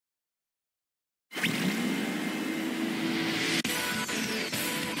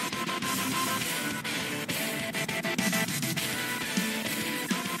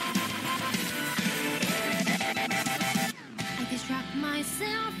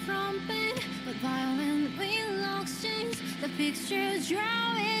from pain, but violent will exchange. The picture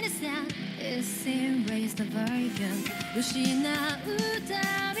drawing is that is erased the version. 失う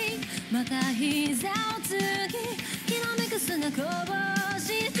たびまた膝をつき、きらめく砂こぼし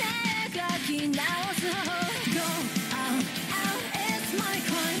て書き直す方 Go out, out, it's my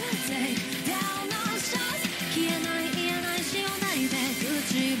crime. Take down no shots. 消えない言えない潮なりで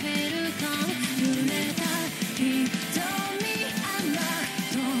唇かみ濡れた瞳あんな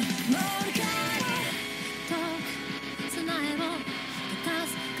ともるから遠く砂絵を立たす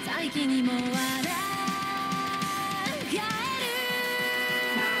大気にも笑う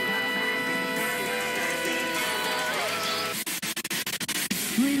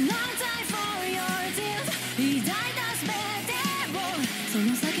We long time for your tears 抱いた全てをそ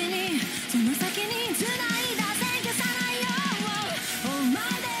の先に繋いだ線消さないよ Oh my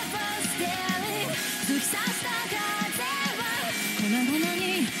never staring 突き刺した風は粉々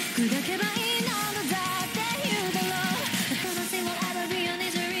に砕けばいいのだって言うだろう The fantasy will ever be an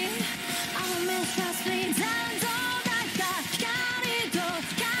injury I will miss trust me 残像だった光と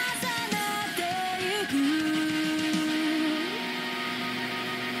重なってゆく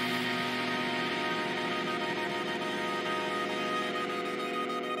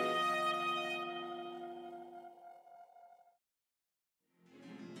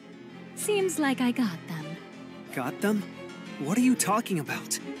Seems like I got them. Got them? What are you talking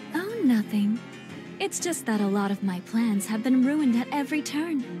about? Oh, nothing. It's just that a lot of my plans have been ruined at every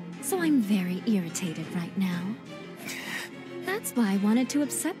turn, so I'm very irritated right now. That's why I wanted to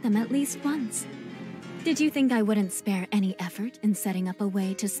upset them at least once. Did you think I wouldn't spare any effort in setting up a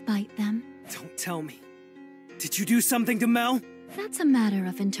way to spite them? Don't tell me. Did you do something to Mel? That's a matter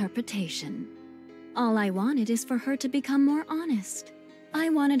of interpretation. All I wanted is for her to become more honest. I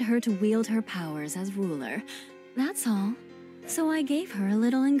wanted her to wield her powers as ruler. That's all. So I gave her a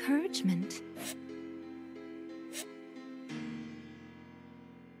little encouragement.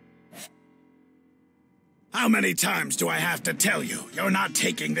 How many times do I have to tell you you're not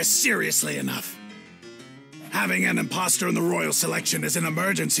taking this seriously enough? Having an imposter in the royal selection is an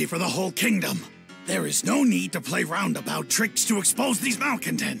emergency for the whole kingdom. There is no need to play roundabout tricks to expose these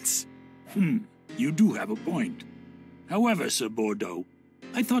malcontents. You do have a point. However, Sir Bordeaux,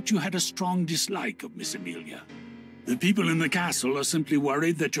 I thought you had a strong dislike of Miss Emilia. The people in the castle are simply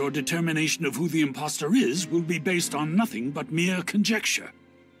worried that your determination of who the imposter is will be based on nothing but mere conjecture.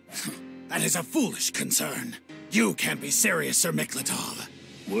 That is a foolish concern. You can't be serious, Sir Miklatov.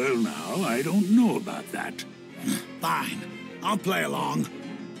 Well now, I don't know about that. Fine. I'll play along.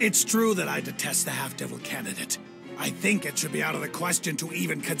 It's true that I detest the half-devil candidate. I think it should be out of the question to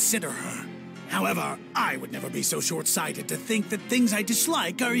even consider her. However, I would never be so short-sighted to think that things I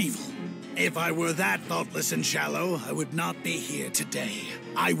dislike are evil. If I were that thoughtless and shallow, I would not be here today.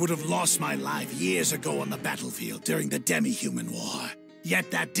 I would have lost my life years ago on the battlefield during the demi-human war.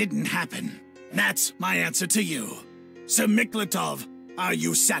 Yet that didn't happen. That's my answer to you. Sir Miklatov, are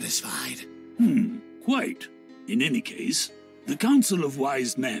you satisfied? Quite. In any case, the Council of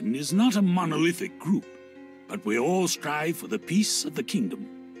Wise Men is not a monolithic group, but we all strive for the peace of the kingdom.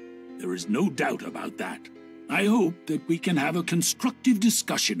 There is no doubt about that. I hope that we can have a constructive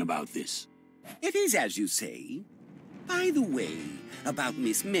discussion about this. It is as you say. By the way, about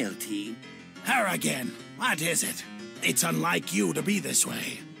Miss Melty. Her again. What is it? It's unlike you to be this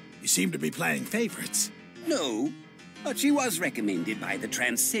way. You seem to be playing favorites. No, but she was recommended by the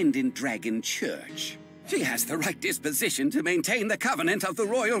Transcendent Dragon Church. She has the right disposition to maintain the covenant of the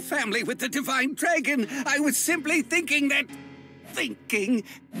royal family with the Divine Dragon. I was simply thinking that... Thinking...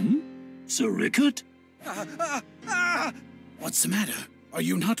 Sir Rickard? What's the matter? Are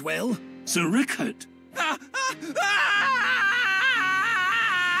you not well? Sir Rickard!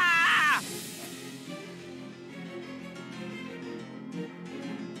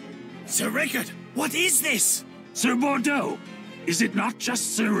 Sir Rickard, what is this? Sir Bordeaux, is it not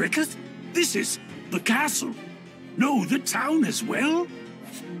just Sir Rickard? This is the castle. No, the town as well?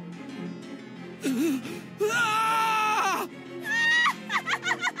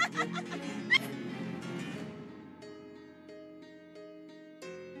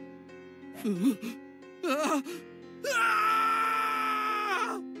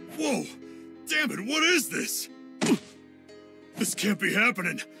 Whoa! Damn it, what is this? This can't be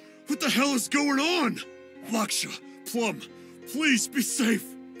happening. What the hell is going on? Laksha, Plum, please be safe.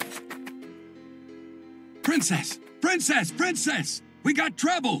 Princess! Princess! Princess! We got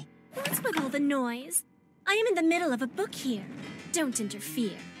trouble! What's with all the noise? I am in the middle of a book here. Don't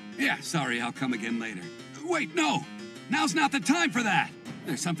interfere. Yeah, sorry, I'll come again later. Wait, no! Now's not the time for that!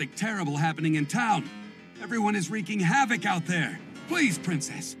 There's something terrible happening in town. Everyone is wreaking havoc out there. Please,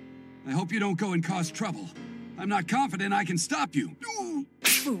 Princess. I hope you don't go and cause trouble. I'm not confident I can stop you.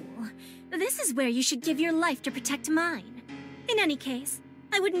 Fool. This is where you should give your life to protect mine. In any case,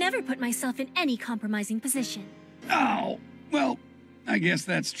 I would never put myself in any compromising position. Oh, well, I guess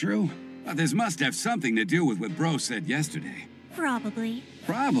that's true. But this must have something to do with what Bro said yesterday. Probably.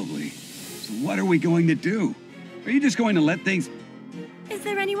 Probably. So what are we going to do? Are you just going to let things... Is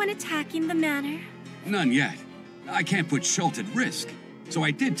there anyone attacking the manor? None yet. I can't put Schultz at risk. So I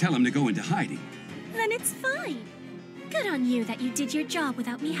did tell him to go into hiding. Then it's fine. Good on you that you did your job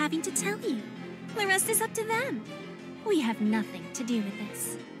without me having to tell you. The rest is up to them. We have nothing to do with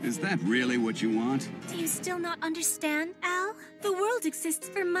this. Is that really what you want? Do you still not understand, Al? The world exists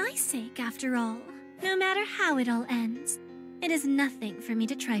for my sake, after all. No matter how it all ends, it is nothing for me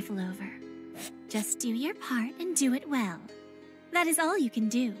to trifle over. Just do your part and do it well. That is all you can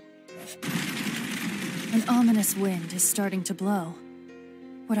do. An ominous wind is starting to blow.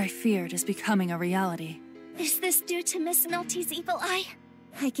 What I feared is becoming a reality. Is this due to Miss Melty's evil eye?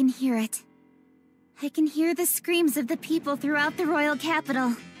 I can hear it. I can hear the screams of the people throughout the royal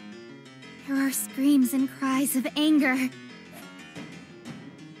capital. There are screams and cries of anger.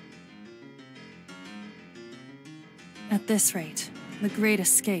 At this rate, the Great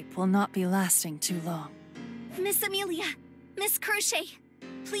Escape will not be lasting too long. Miss Emilia, Miss Crochet,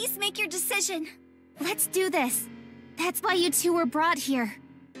 please make your decision. Let's do this. That's why you two were brought here.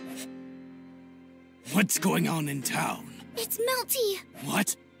 What's going on in town? It's Melty.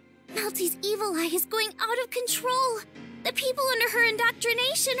 What? Melty's evil eye is going out of control. The people under her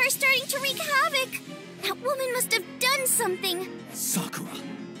indoctrination are starting to wreak havoc. That woman must have done something. Sakura,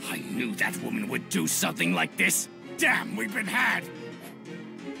 I knew that woman would do something like this. Damn, we've been had.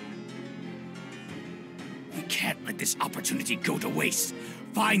 We can't let this opportunity go to waste.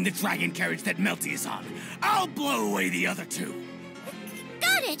 Find the dragon carriage that Melty is on. I'll blow away the other two.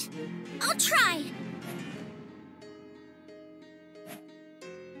 Got it. I'll try.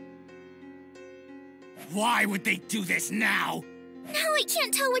 Why would they do this now? Now I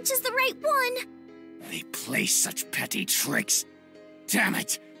can't tell which is the right one. They play such petty tricks. Damn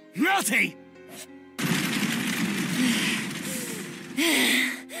it! Melty!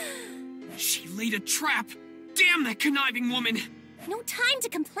 She laid a trap! Damn that conniving woman! No time to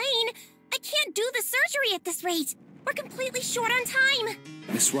complain. I can't do the surgery at this rate. We're completely short on time.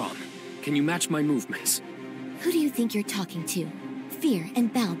 Miss Rom, can you match my movements? Who do you think you're talking to? Fear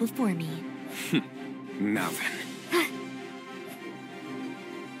and bow before me. Now then.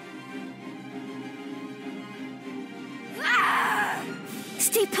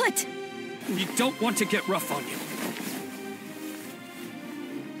 Stay put! We don't want to get rough on you.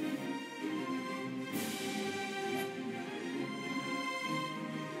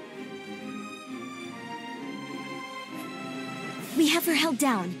 We have her held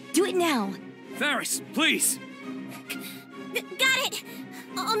down. Do it now. Varys, please! Got it!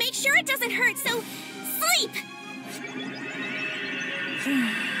 I'll make sure it doesn't hurt, so sleep!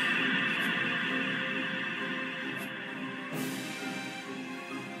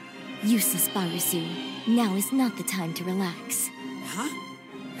 Useless, Barusu. Now is not the time to relax. Huh?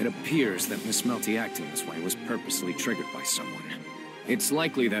 It appears that Miss Melty acting this way was purposely triggered by someone. It's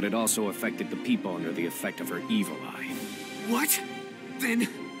likely that it also affected the people under the effect of her evil eye. What? Then...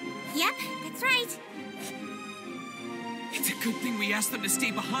 Yep, that's right. It's a good thing we asked them to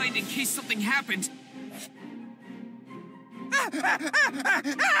stay behind in case something happened.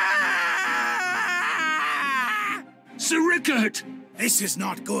 Sir Rickard! This is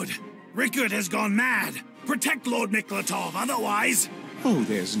not good. Rickard has gone mad. Protect Lord Miklatov, otherwise... Oh,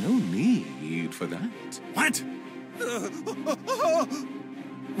 there's no need for that. What?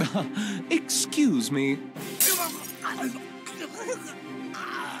 Excuse me.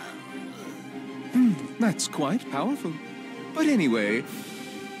 That's quite powerful. But anyway...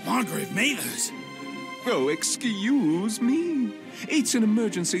 Margrave Mathers! Oh, excuse me. It's an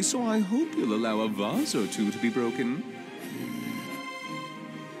emergency, so I hope you'll allow a vase or two to be broken.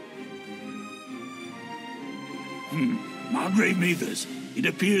 Margrave Mathers, it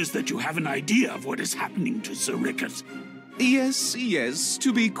appears that you have an idea of what is happening to Sir Rickard. Yes,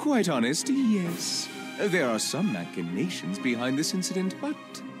 to be quite honest, yes. There are some machinations behind this incident, but...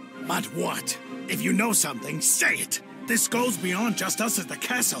 But what? If you know something, say it! This goes beyond just us at the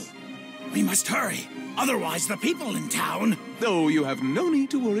castle. We must hurry, otherwise the people in town... Oh, you have no need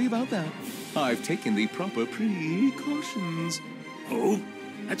to worry about that. I've taken the proper precautions. Oh,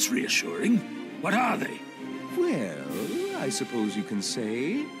 that's reassuring. What are they? Well, I suppose you can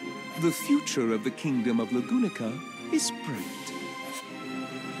say the future of the Kingdom of Lugunica is bright.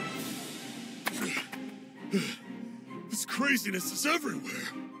 This craziness is everywhere.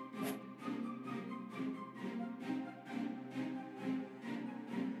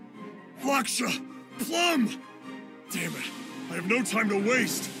 Laksha! Plum! Damn it, I have no time to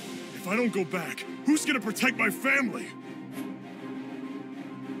waste. If I don't go back, who's gonna protect my family?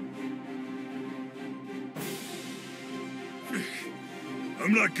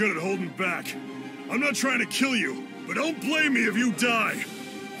 I'm not good at holding back. I'm not trying to kill you, but don't blame me if you die.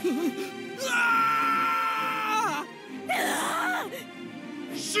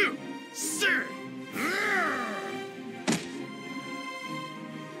 Shoot! Sir!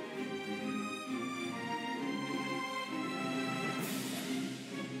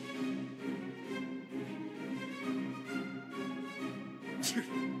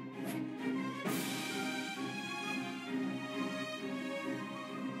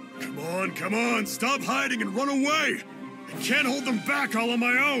 Come on, stop hiding and run away! I can't hold them back all on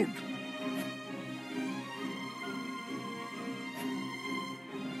my own!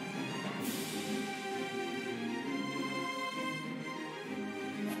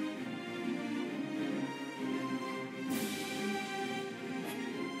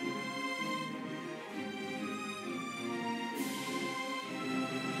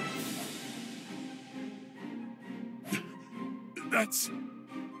 That's...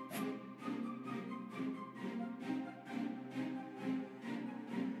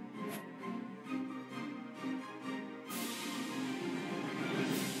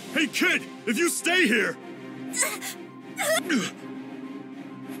 Hey, kid! If you stay here...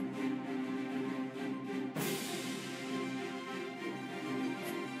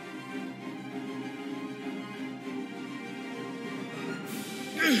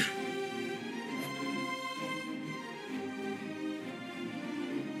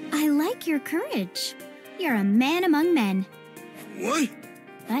 I like your courage. You're a man among men. What?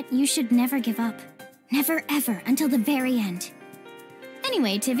 But you should never give up. Never ever until the very end.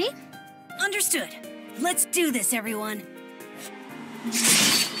 Anyway, Tivy. Understood. Let's do this, everyone.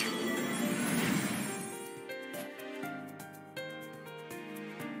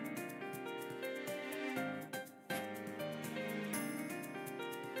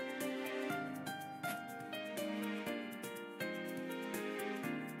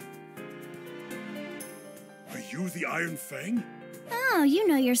 Are you the Iron Fang? Oh, you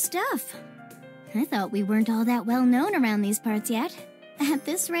know your stuff. I thought we weren't all that well known around these parts yet. At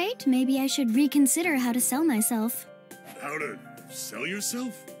this rate, maybe I should reconsider how to sell myself. How to sell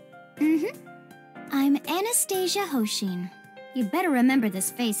yourself? Mm-hmm. I'm Anastasia Hoshin. You'd better remember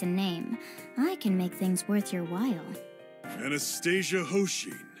this face and name. I can make things worth your while. Anastasia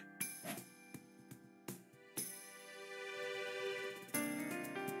Hoshin.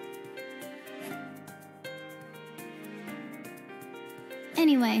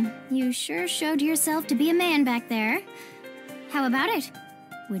 Anyway, you sure showed yourself to be a man back there. How about it?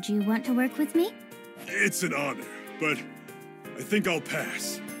 Would you want to work with me? It's an honor, but I think I'll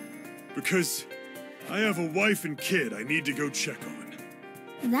pass. Because I have a wife and kid I need to go check on.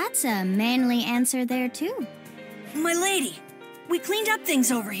 That's a manly answer there, too. My lady, we cleaned up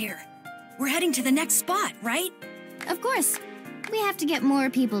things over here. We're heading to the next spot, right? Of course. We have to get more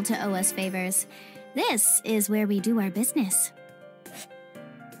people to owe us favors. This is where we do our business.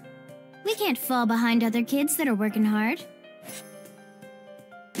 We can't fall behind other kids that are working hard.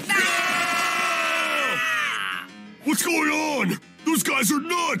 What's going on? Those guys are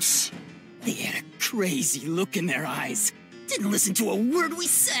nuts! They had a crazy look in their eyes. Didn't listen to a word we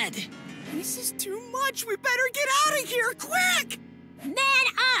said. This is too much. We better get out of here, quick! Man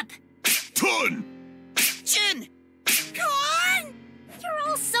up! Ton! Jin! Con! You're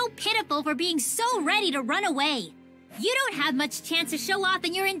all so pitiful for being so ready to run away. You don't have much chance to show off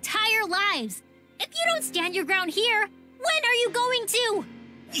in your entire lives. If you don't stand your ground here, when are you going to?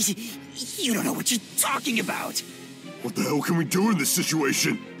 You don't know what you're talking about. What the hell can we do in this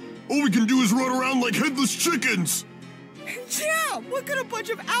situation? All we can do is run around like headless chickens! Yeah, what could a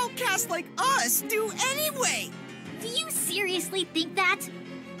bunch of outcasts like us do anyway? Do you seriously think that?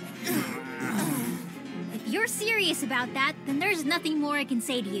 If you're serious about that, then there's nothing more I can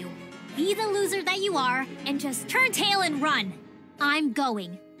say to you. Be the loser that you are, and just turn tail and run. I'm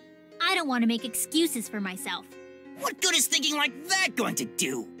going. I don't want to make excuses for myself. What good is thinking like that going to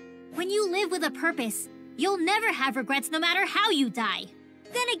do? When you live with a purpose, you'll never have regrets no matter how you die.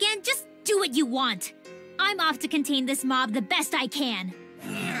 Then again, just do what you want. I'm off to contain this mob the best I can.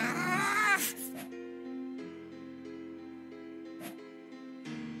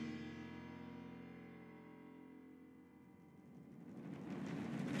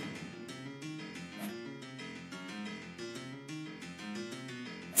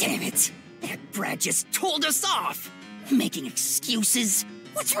 Damn it! That brat just told us off! Making excuses?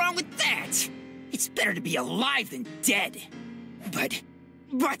 What's wrong with that? It's better to be alive than dead. But...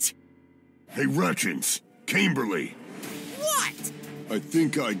 Hey, Ratchins. Kimberly. What? I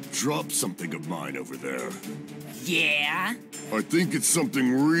think I dropped something of mine over there. Yeah? I think it's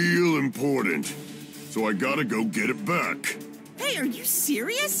something real important. So I gotta go get it back. Hey, are you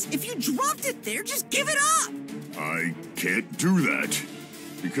serious? If you dropped it there, just give it up! I can't do that.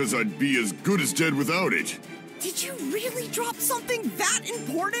 Because I'd be as good as dead without it. Did you really drop something that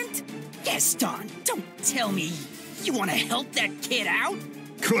important? Gaston, don't tell me you want to help that kid out?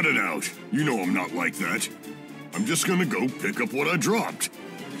 Cut it out. You know I'm not like that. I'm just gonna go pick up what I dropped.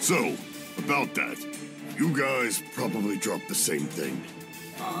 So, about that, you guys probably dropped the same thing.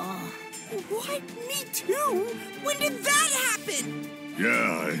 What? Me too? When did that happen?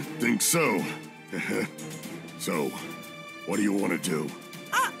 Yeah, I think so. So, what do you want to do?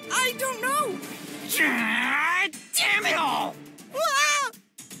 I don't know. Damn it all! Ah!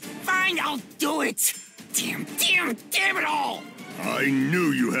 Fine, I'll do it. Damn it all! I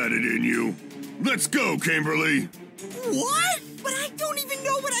knew you had it in you. Let's go, Kimberly. What? But I don't even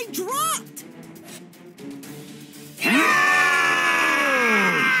know what I dropped.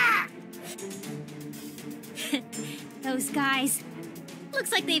 Those guys.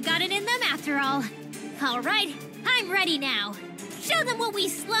 Looks like they've got it in them after all. All right, I'm ready now. Show them what we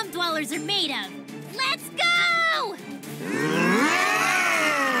slum dwellers are made of. Let's go!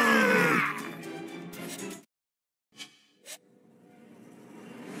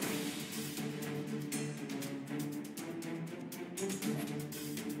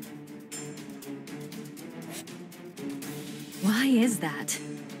 Why is that?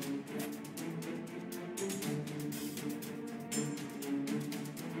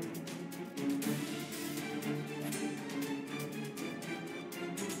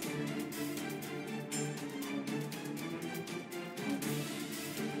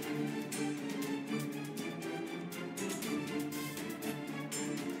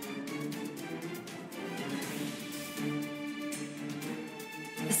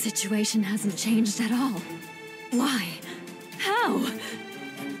 The situation hasn't changed at all. Why? How?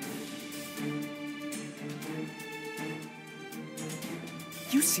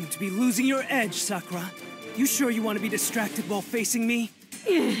 You seem to be losing your edge, Sakura. You sure you want to be distracted while facing me?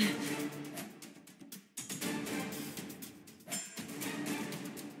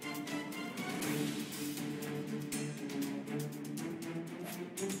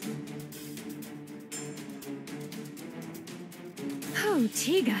 Oh,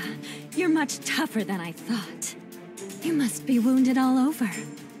 Tiga, you're much tougher than I thought. You must be wounded all over.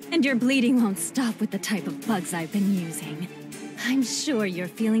 And your bleeding won't stop with the type of bugs I've been using. I'm sure you're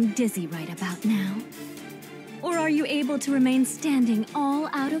feeling dizzy right about now. Or are you able to remain standing all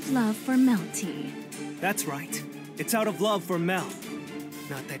out of love for Melty? That's right. It's out of love for Mel.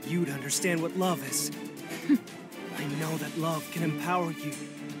 Not that you'd understand what love is. I know that love can empower you.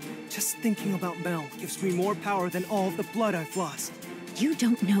 Just thinking about Mel gives me more power than all of the blood I've lost. You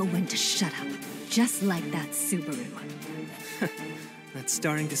don't know when to shut up. Just like that Subaru. That's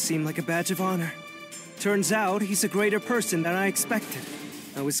starting to seem like a badge of honor. Turns out he's a greater person than I expected.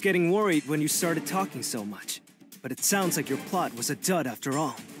 I was getting worried when you started talking so much. But it sounds like your plot was a dud after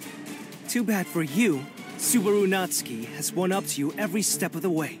all. Too bad for you, Subaru Natsuki has one-upped you every step of the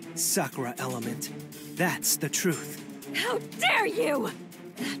way, Sakura Element. That's the truth. How dare you!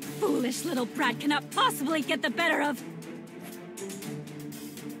 That foolish little brat cannot possibly get the better of...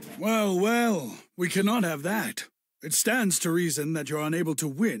 Well, well, we cannot have that. It stands to reason that you're unable to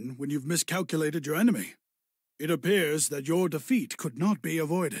win when you've miscalculated your enemy. It appears that your defeat could not be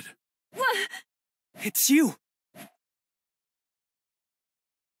avoided. What? It's you!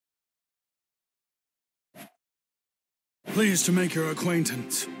 Pleased to make your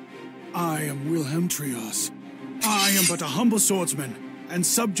acquaintance. I am Wilhelm Trios. I am but a humble swordsman and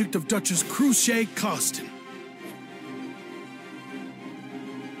subject of Duchess Cruce Carsten.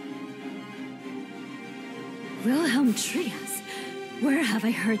 Wilhelm Trias? Where have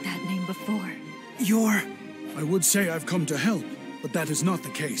I heard that name before? You're... I would say I've come to help, but that is not the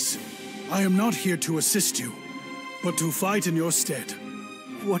case. I am not here to assist you, but to fight in your stead.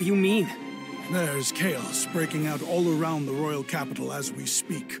 What do you mean? There's chaos breaking out all around the royal capital as we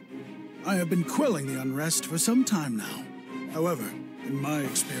speak. I have been quelling the unrest for some time now. However, in my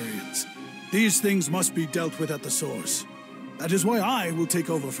experience, these things must be dealt with at the source. That is why I will take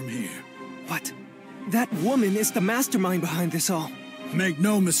over from here. But that woman is the mastermind behind this all. Make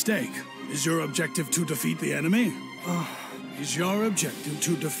no mistake. Is your objective to defeat the enemy? Is your objective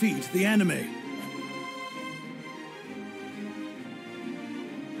to defeat the enemy?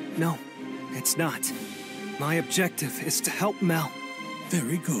 No, it's not. My objective is to help Mel.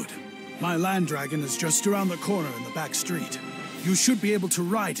 Very good. My land dragon is just around the corner in the back street. You should be able to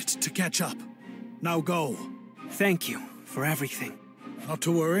ride it to catch up. Now go. Thank you for everything. Not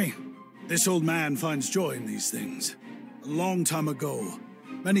to worry. This old man finds joy in these things. A long time ago,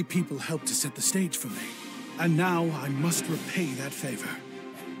 many people helped to set the stage for me. And now I must repay that favor.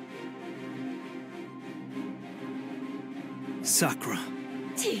 Sakura.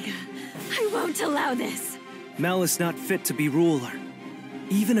 Tiga, I won't allow this. Mel is not fit to be ruler.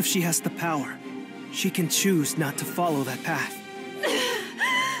 Even if she has the power, she can choose not to follow that path.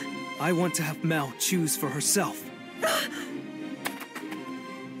 I want to have Mel choose for herself.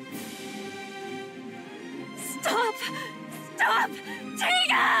 Stop! Stop!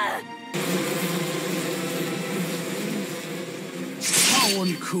 Tiga! How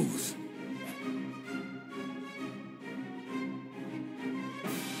uncouth.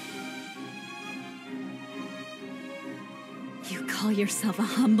 You call yourself a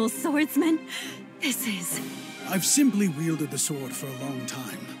humble swordsman? This is... I've simply wielded the sword for a long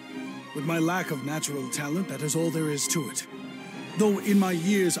time. With my lack of natural talent, that is all there is to it. Though in my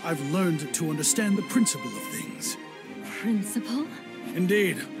years, I've learned to understand the principle of things. Principle?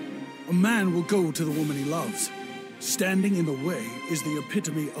 Indeed. A man will go to the woman he loves. Standing in the way is the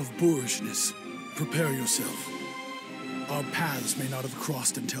epitome of boorishness. Prepare yourself. Our paths may not have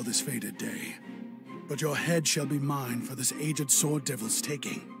crossed until this fated day. But your head shall be mine for this aged sword devil's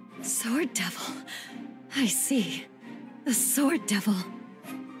taking. Sword devil? I see. The sword devil.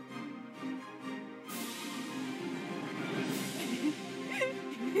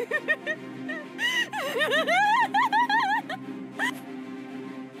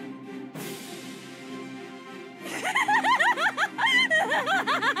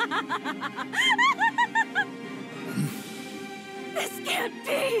 This can't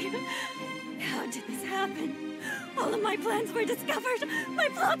be! How did this happen? All of my plans were discovered! My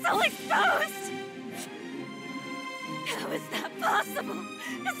plots all exposed! How is that possible?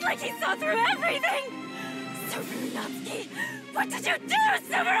 It's like he saw through everything! Subaru, what did you do,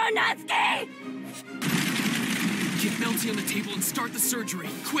 Subaru? Get Melty on the table and start the surgery,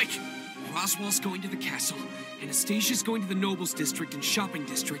 quick! Roswell's going to the castle, Anastasia's going to the Nobles District and Shopping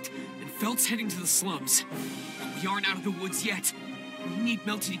District, and Felt's heading to the slums. But we aren't out of the woods yet. We need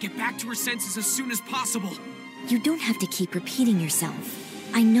Melty to get back to her senses as soon as possible. You don't have to keep repeating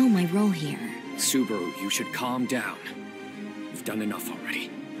yourself. I know my role here. Subaru, you should calm down. You've done enough already.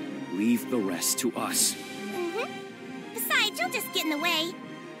 Leave the rest to us. Besides, you'll just get in the way.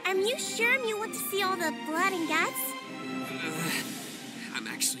 Are you sure you want to see all the blood and guts? I'm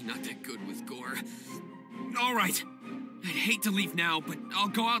actually not that good with gore. All right. I'd hate to leave now, but I'll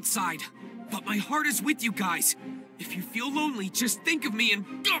go outside. But my heart is with you guys. If you feel lonely, just think of me and...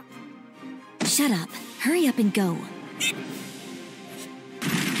 Shut up. Hurry up and go.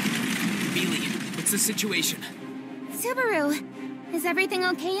 Emilia, what's the situation? Subaru, is everything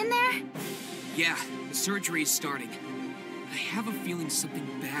okay in there? Yeah, the surgery is starting. I have a feeling something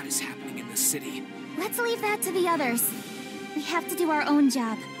bad is happening in the city. Let's leave that to the others. We have to do our own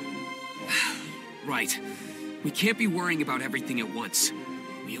job. Right. We can't be worrying about everything at once.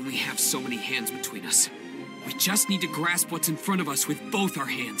 We only have so many hands between us. We just need to grasp what's in front of us with both our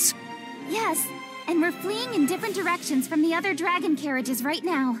hands. Yes, and we're fleeing in different directions from the other dragon carriages right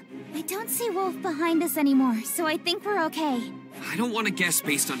now. I don't see Wolf behind us anymore, so I think we're okay. I don't want to guess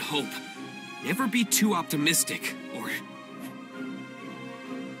based on hope. Never be too optimistic, or...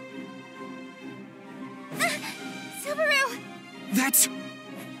 Subaru! That's...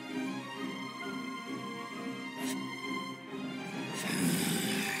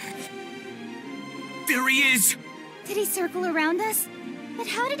 There he is! Did he circle around us? But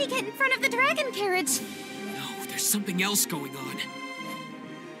how did he get in front of the dragon carriage? No, there's something else going on.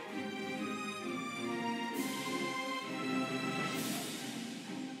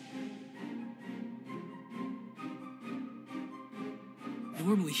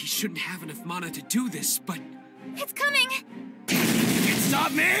 Normally, he shouldn't have enough mana to do this, but... It's coming! You can't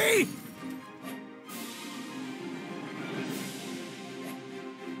stop me!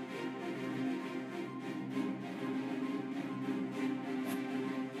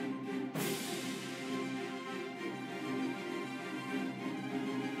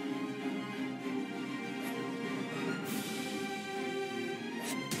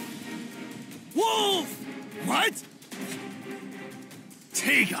 Wolf! What?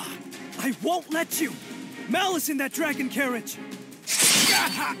 Tiga! I won't let you! Mel is in that dragon carriage!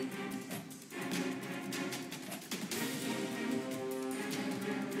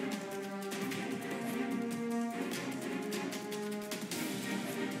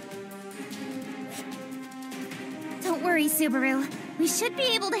 worry, Subaru. We should be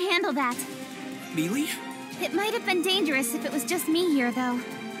able to handle that. Really? It might have been dangerous if it was just me here, though.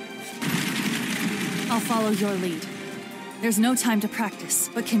 I'll follow your lead. There's no time to practice,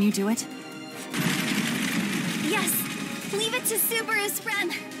 but can you do it? Yes! Leave it to Subaru's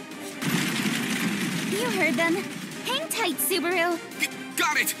friend! You heard them. Hang tight, Subaru!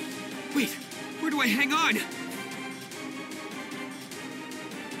 Got it! Wait, where do I hang on?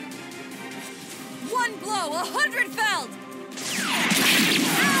 One blow, 100 felled!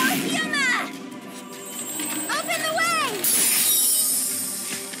 Oh, Yuma! Open the way!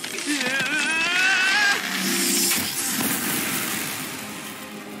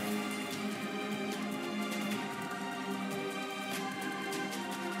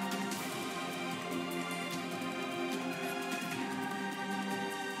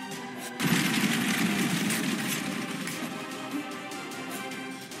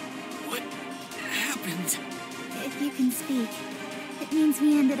 What happened? If you can speak, it means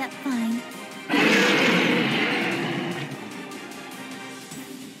we ended up fine.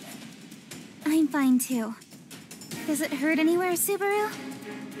 I'm fine too. Does it hurt anywhere, Subaru?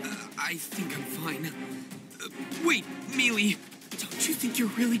 I think I'm fine. Wait, Mealy, don't you think you're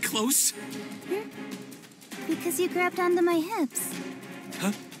really close? Because you grabbed onto my hips.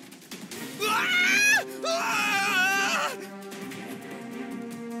 Huh?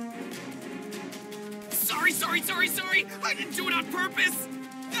 Sorry! I didn't do it on purpose!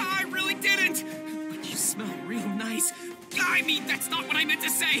 I really didn't! But you smell real nice. I mean, that's not what I meant to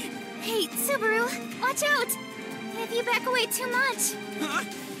say! Hey, Subaru, watch out! If you back away too much. Huh?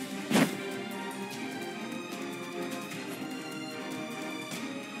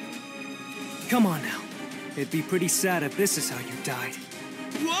 Come on now. It'd be pretty sad if this is how you died.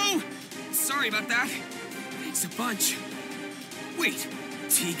 Whoa! Sorry about that. Thanks a bunch. Wait,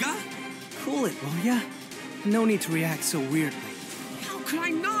 Tiga? Cool it, will ya? No need to react so weirdly. How could I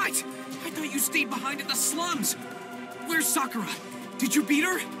not? I thought you stayed behind in the slums. Where's Sakura? Did you beat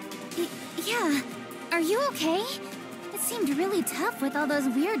her? Yeah. Are you okay? It seemed really tough with all those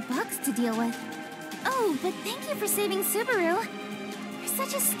weird bugs to deal with. Oh, but thank you for saving Subaru. You're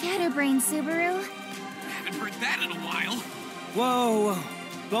such a scatterbrain, Subaru. Haven't heard that in a while. Whoa.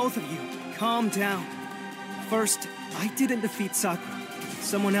 Both of you, calm down. First, I didn't defeat Sakura.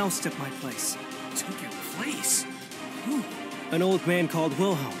 Someone else took my place. Took your place? Who? An old man called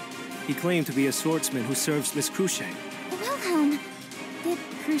Wilhelm. He claimed to be a swordsman who serves Miss Cruce. Wilhelm. Did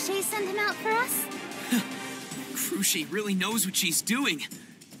Cruce send him out for us? Cruce really knows what she's doing.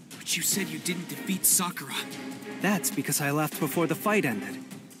 But you said you didn't defeat Sakura. That's because I left before the fight ended.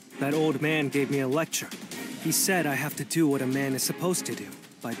 That old man gave me a lecture. He said I have to do what a man is supposed to do,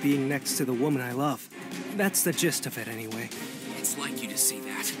 by being next to the woman I love. That's the gist of it, anyway. It's like you to say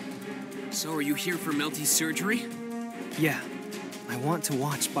that. So are you here for Melty's surgery? Yeah. I want to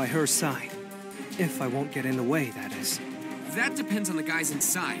watch by her side. If I won't get in the way, that is. That depends on the guys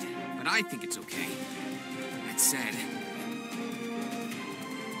inside, but I think it's okay. That said...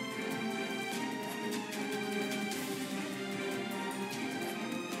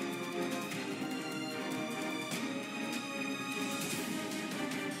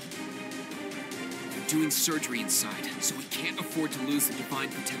 doing surgery inside, so we can't afford to lose the divine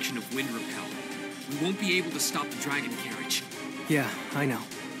protection of Wind Repel. We won't be able to stop the dragon carriage. Yeah, I know.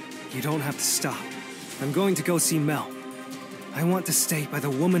 You don't have to stop. I'm going to go see Mel. I want to stay by the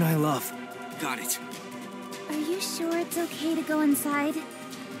woman I love. Got it. Are you sure it's okay to go inside?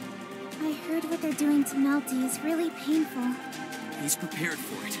 I heard what they're doing to Melty is really painful. He's prepared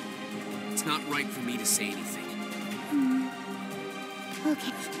for it. It's not right for me to say anything.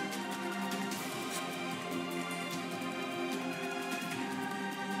 Okay.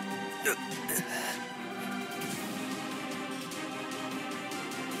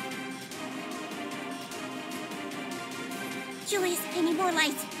 Julius, I need more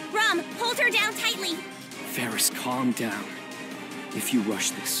light. Rom, hold her down tightly. Ferris, calm down. If you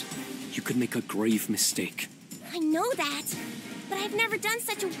rush this, you could make a grave mistake. I know that, but I've never done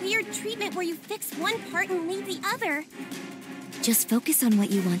such a weird treatment where you fix one part and leave the other. Just focus on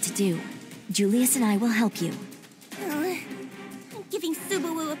what you want to do. Julius and I will help you. I'm giving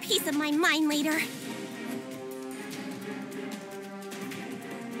Subaru a piece of my mind later.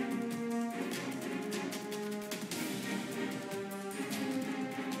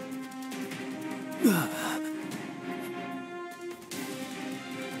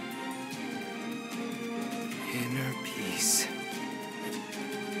 Inner peace.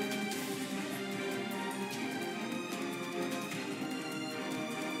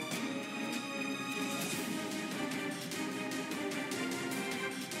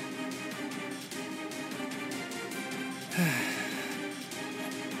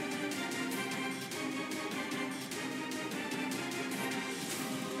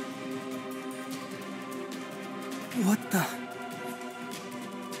 What the?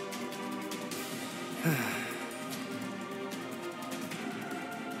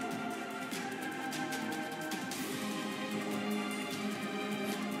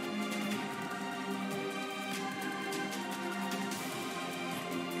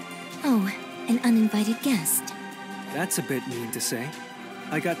 Oh, an uninvited guest. That's a bit mean to say.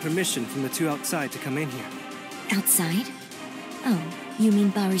 I got permission from the two outside to come in here. Outside? Oh, you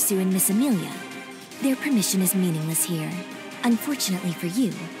mean Barisu and Miss Emilia? Their permission is meaningless here. Unfortunately for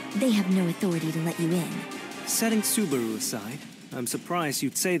you, they have no authority to let you in. Setting Subaru aside, I'm surprised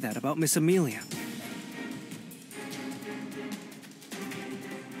you'd say that about Miss Emilia.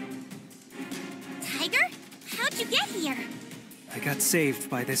 Tiger? How'd you get here? I got saved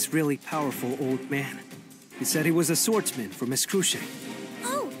by this really powerful old man. He said he was a swordsman for Miss Crucier.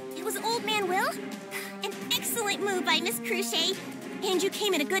 Oh, it was Old Man Will? An excellent move by Miss Crucier. And you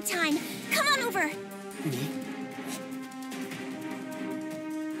came at a good time. Come on over. Me?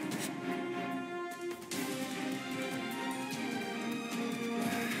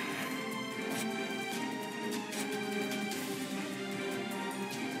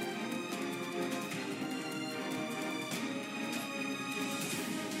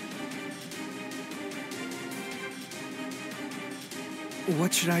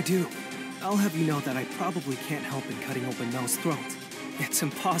 What should I do? I'll have you know that I probably can't help in cutting open Mel's throat. It's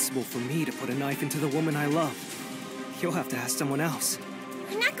impossible for me to put a knife into the woman I love. You'll have to ask someone else.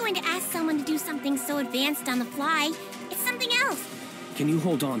 I'm not going to ask someone to do something so advanced on the fly. It's something else. Can you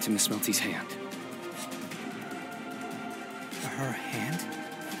hold on to Miss Melty's hand? Her hand?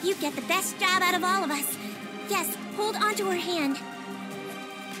 You get the best job out of all of us. Yes, hold on to her hand.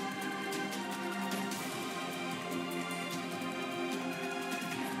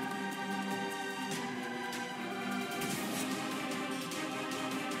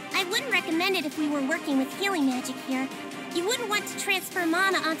 I wouldn't recommend it if we were working with healing magic here. You wouldn't want to transfer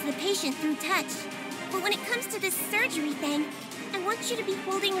mana onto the patient through touch. But when it comes to this surgery thing, I want you to be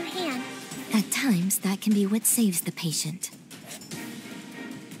holding her hand. At times, that can be what saves the patient.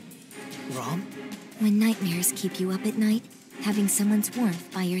 Rom? When nightmares keep you up at night, having someone's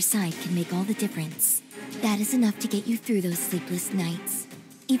warmth by your side can make all the difference. That is enough to get you through those sleepless nights.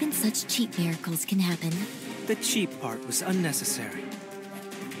 Even such cheap miracles can happen. The cheap part was unnecessary.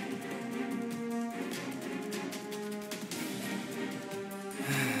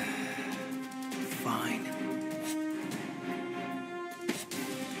 Fine.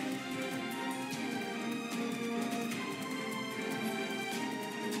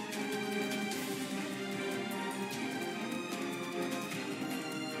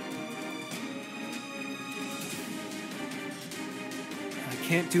 I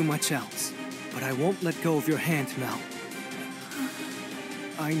can't do much else, but I won't let go of your hand, Mel.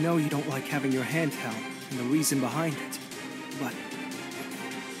 I know you don't like having your hand held, and the reason behind it, but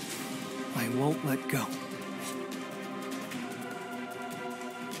I won't let go.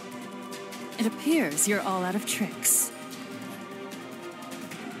 It appears you're all out of tricks.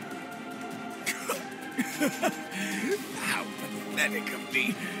 How pathetic of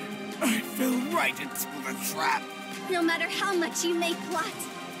me. I fell right into the trap. No matter how much you may plot,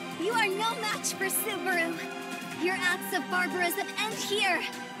 you are no match for Subaru. Your acts of barbarism end here.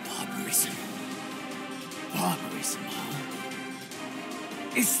 Barbarism? Barbarism, huh?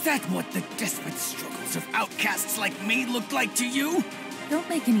 Is that what the desperate struggles of outcasts like me look like to you? Don't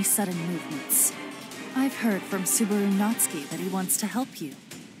make any sudden movements. I've heard from Subaru Natsuki that he wants to help you,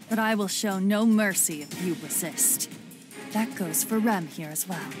 but I will show no mercy if you resist. That goes for Rem here as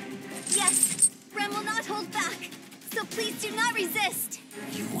well. Yes, Rem will not hold back, so please do not resist.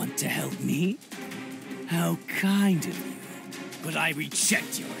 You want to help me? How kind of you. But I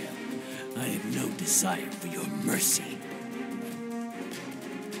reject your help. I have no desire for your mercy.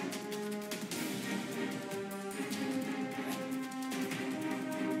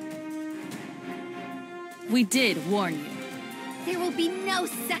 We did warn you. There will be no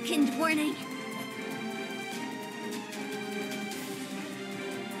second warning.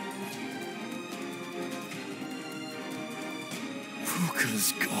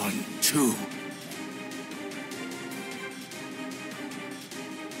 Fuka's gone too.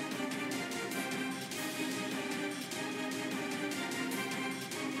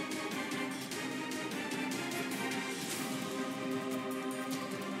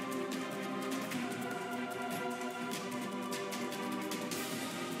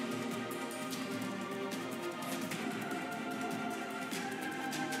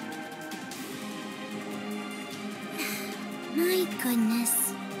 My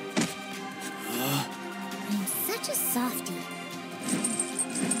goodness. I'm such a softie.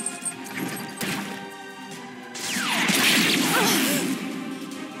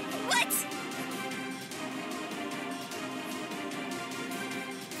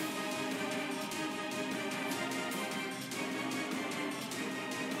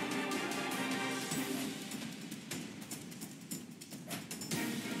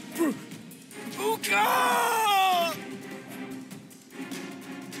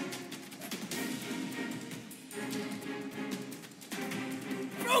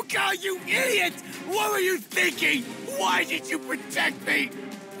 Oh, you idiot! What were you thinking? Why did you protect me?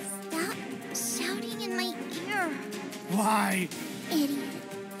 Stop shouting in my ear. Why? Idiot.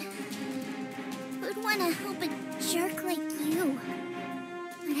 Who'd want to help a jerk like you?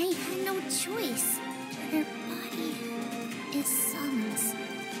 But I had no choice. Your body is Sullen's.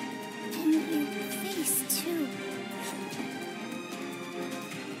 And your face, too.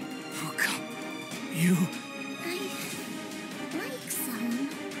 Fuka, you... I like Sullen.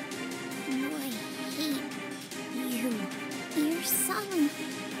 Oh, I hate you. You're Sullen,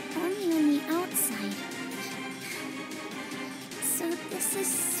 only on the outside. So this is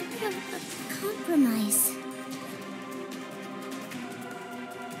sort of a compromise.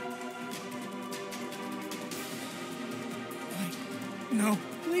 No,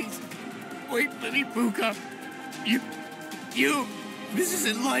 please. Wait, Lily Puka. You... This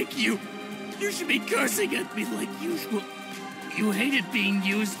isn't like you. You should be cursing at me like usual. You hated being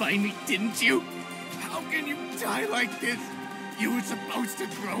used by me, didn't you? How can you die like this? You were supposed to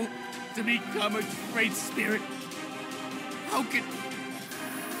grow, to become a great spirit. How can...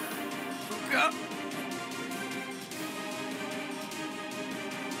 Puka?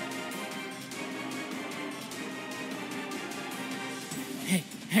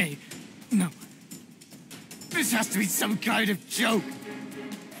 Hey, no. This has to be some kind of joke.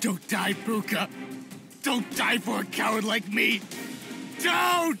 Don't die, Puka. Don't die for a coward like me.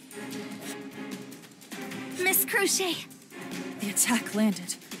 Don't! Miss Crochet! The attack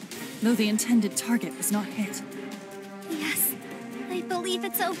landed, though the intended target was not hit. Yes, I believe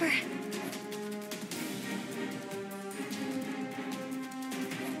it's over.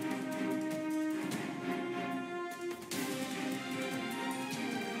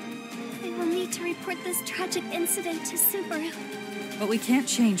 I will need to report this tragic incident to Subaru. But we can't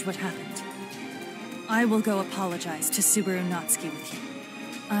change what happened. I will go apologize to Subaru Natsuki with you.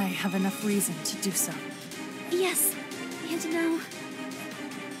 I have enough reason to do so. Yes, and now...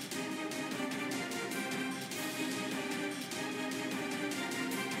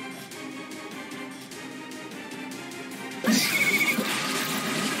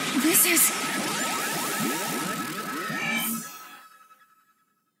 This is...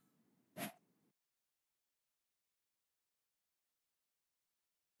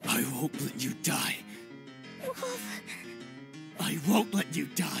 I won't let you die. I won't let you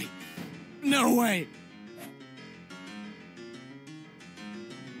die. No way!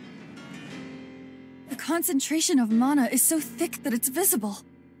 The concentration of mana is so thick that it's visible.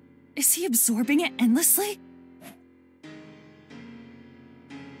 Is he absorbing it endlessly?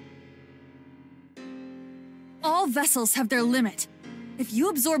 All vessels have their limit. If you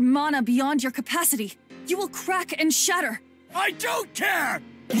absorb mana beyond your capacity, you will crack and shatter. I don't care!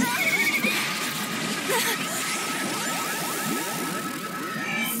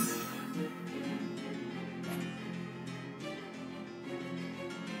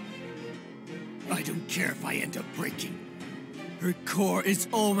 I don't care if I end up breaking. Her core is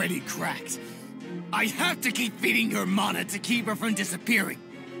already cracked. I have to keep feeding her mana to keep her from disappearing.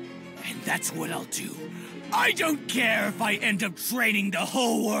 And that's what I'll do. I don't care if I end up draining the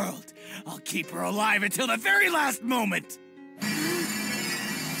whole world. I'll keep her alive until the very last moment.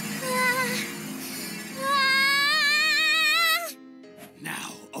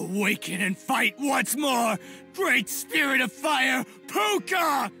 Now, awaken and fight once more! Great Spirit of Fire,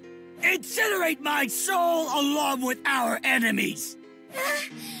 Puka! Incinerate my soul along with our enemies!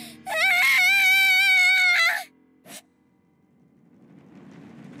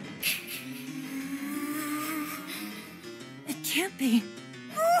 It can't be.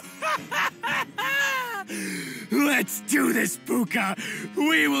 Let's do this, Puka!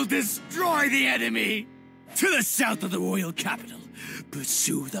 We will destroy the enemy! To the south of the royal capital.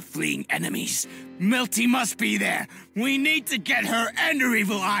 Pursue the fleeing enemies. Melty must be there. We need to get her and her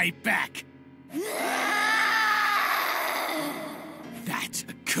evil eye back. That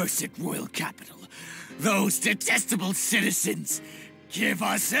accursed royal capital. Those detestable citizens. Give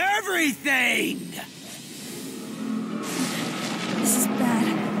us everything! This is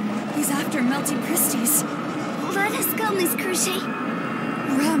bad. He's after Melty Christie's. Let us go, Miss Crochet.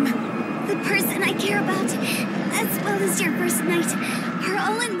 Rem. The person I care about, as well as your first knight, are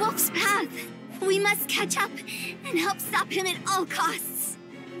all in Wolf's path. We must catch up and help stop him at all costs.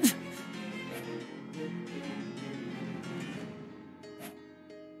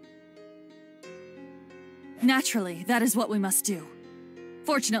 Naturally, that is what we must do.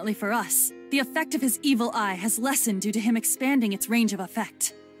 Fortunately for us, the effect of his evil eye has lessened due to him expanding its range of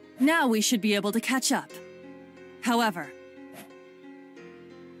effect. Now we should be able to catch up. However,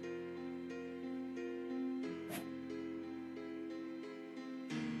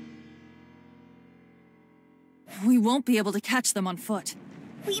 We won't be able to catch them on foot.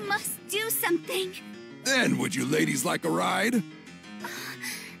 We must do something. Then would you ladies like a ride?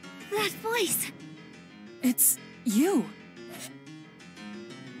 That voice. It's you.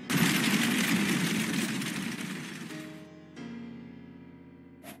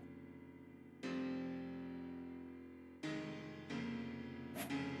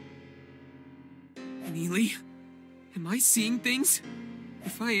 Emilia? Am I seeing things?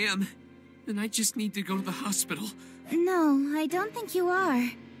 If I am, then I just need to go to the hospital. No, I don't think you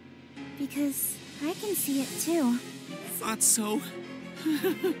are. Because I can see it too. Thought so.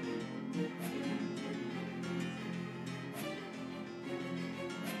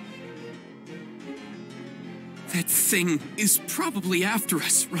 That thing is probably after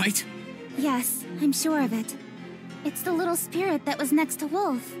us, right? Yes, I'm sure of it. It's the little spirit that was next to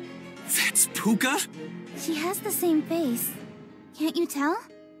Wolf. That's Puka? She has the same face. Can't you tell?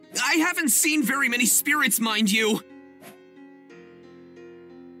 I haven't seen very many spirits, mind you!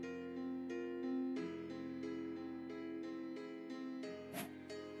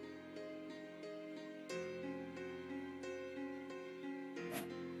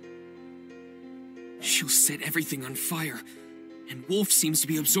 She'll set everything on fire, and Wolf seems to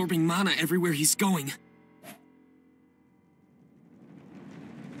be absorbing mana everywhere he's going.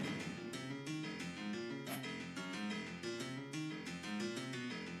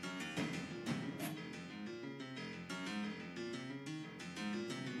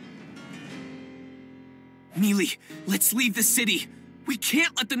 Emilia, let's leave the city. We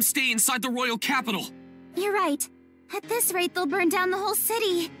can't let them stay inside the royal capital. You're right. At this rate, they'll burn down the whole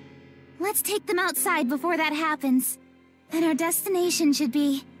city. Let's take them outside before that happens. Then our destination should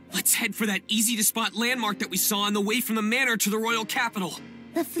be... Let's head for that easy-to-spot landmark that we saw on the way from the manor to the royal capital.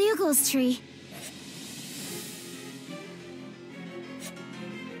 the Flugels tree.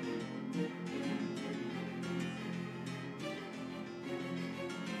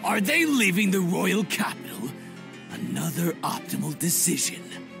 Are they leaving the royal capital? Another optimal decision.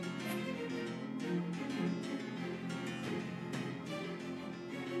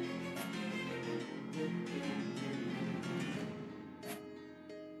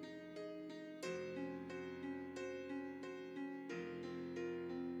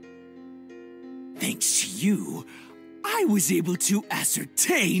 Thanks to you, I was able to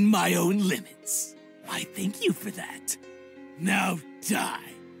ascertain my own limits. I thank you for that. Now die.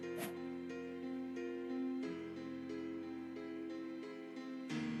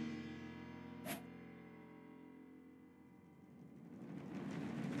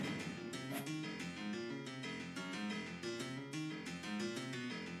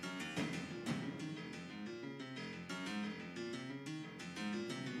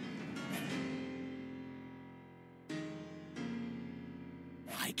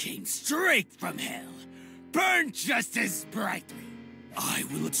 I came straight from hell, burned just as brightly. I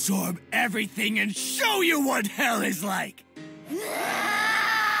will absorb everything and show you what hell is like.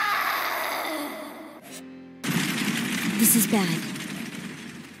 This is bad.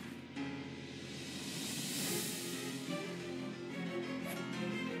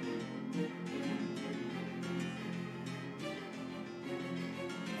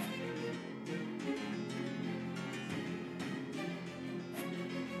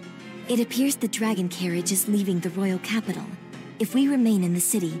 It appears the dragon carriage is leaving the royal capital. If we remain in the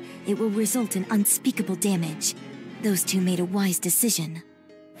city, it will result in unspeakable damage. Those two made a wise decision.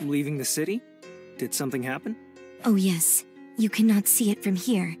 Leaving the city? Did something happen? Oh yes, you cannot see it from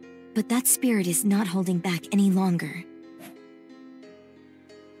here, but that spirit is not holding back any longer.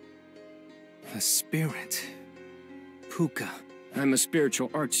 A spirit. Puka. I'm a spiritual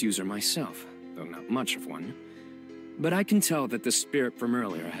arts user myself, though not much of one. But I can tell that the spirit from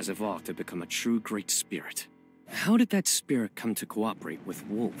earlier has evolved to become a true great spirit. How did that spirit come to cooperate with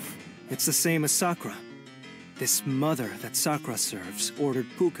Wolf? It's the same as Sakura. This mother that Sakura serves ordered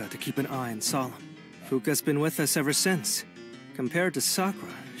Puka to keep an eye on Solemn. Puka's been with us ever since. Compared to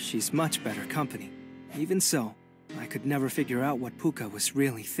Sakura, she's much better company. Even so, I could never figure out what Puka was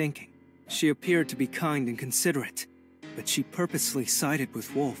really thinking. She appeared to be kind and considerate, but she purposely sided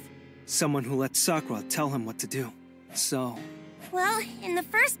with Wolf, someone who let Sakura tell him what to do. So... Well, in the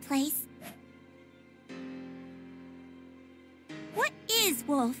first place... What is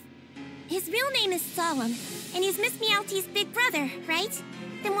Wolf? His real name is Solemn, and he's Miss Meowtie's big brother, right?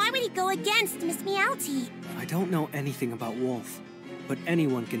 Then why would he go against Miss Meowtie? I don't know anything about Wolf, but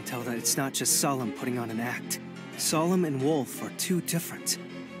anyone can tell that it's not just Solemn putting on an act. Solemn and Wolf are too different.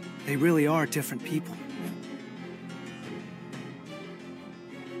 They really are different people.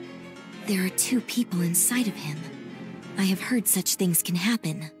 There are two people inside of him. I have heard such things can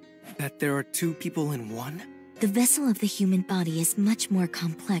happen. That there are two people in one? The vessel of the human body is much more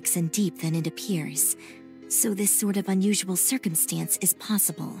complex and deep than it appears, so this sort of unusual circumstance is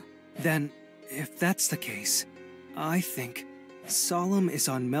possible. Then, if that's the case, I think Solemn is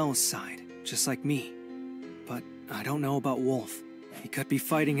on Mel's side, just like me. But I don't know about Wolf. He could be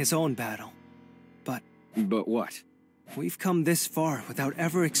fighting his own battle. But what? We've come this far without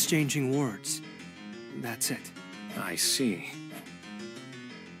ever exchanging words. That's it. I see.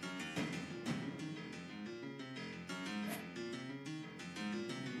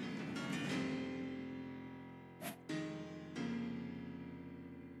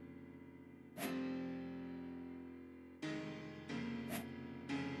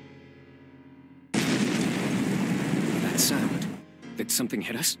 That sound. Did something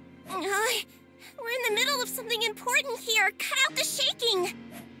hit us? We're in the middle of something important here. Cut out the shaking.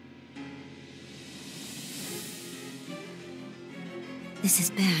 This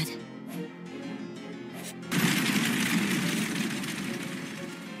is bad.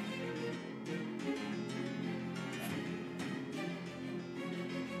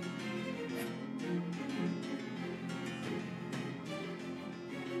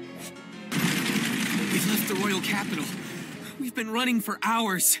 We've left the royal capital. We've been running for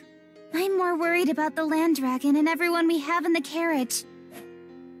hours. I'm more worried about the land dragon and everyone we have in the carriage.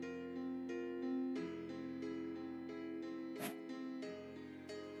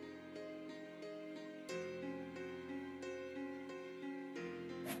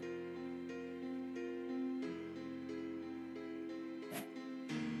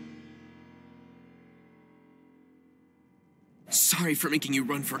 Sorry for making you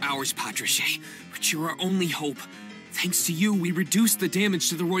run for hours, Patricia, but you're our only hope. Thanks to you, we reduced the damage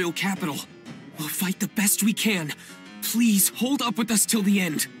to the royal capital. We'll fight the best we can. Please, hold up with us till the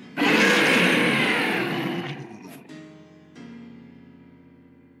end.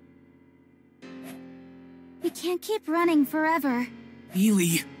 We can't keep running forever.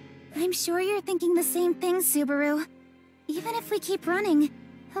 Emilia. I'm sure you're thinking the same thing, Subaru. Even if we keep running,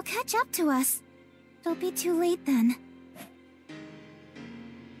 he'll catch up to us. It'll be too late then.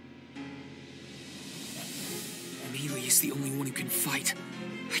 Emilia's the only one who can fight.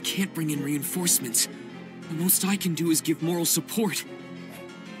 I can't bring in reinforcements. The most I can do is give moral support.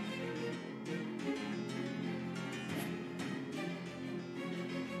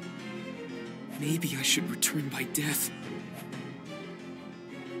 Maybe I should return by death.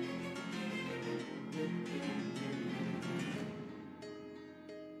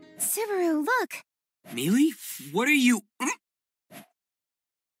 Subaru, look! Emilia? What are you...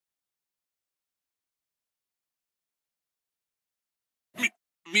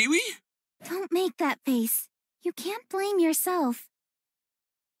 Emilia? Don't make that face. You can't blame yourself.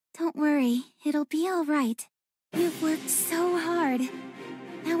 Don't worry, it'll be all right. You've worked so hard.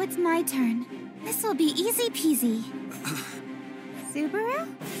 Now it's my turn. This'll be easy peasy. Subaru?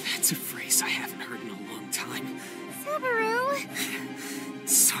 That's a phrase I haven't heard in a long time. Subaru!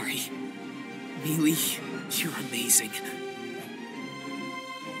 Sorry. Emilia, you're amazing.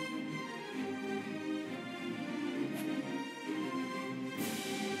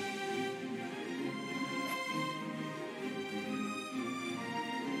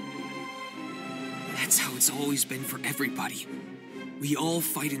 That's how it's always been for everybody. We all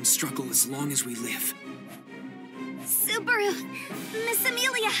fight and struggle as long as we live. Subaru! Miss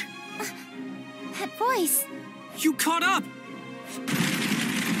Emilia! That voice! You caught up!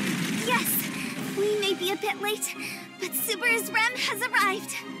 Yes! We may be a bit late, but Subaru's REM has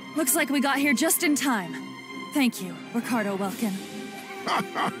arrived. Looks like we got here just in time. Thank you, Ricardo Welkin.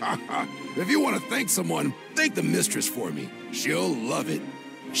 If you want to thank someone, thank the mistress for me. She'll love it.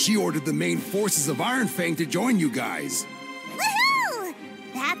 She ordered the main forces of Iron Fang to join you guys. Woohoo!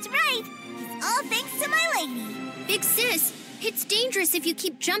 That's right. It's all thanks to my lady. Big sis, it's dangerous if you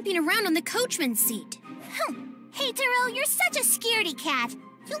keep jumping around on the coachman's seat. Hey, Tyrell, you're such a scaredy cat.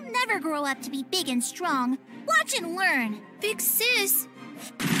 You'll never grow up to be big and strong. Watch and learn. Big sis.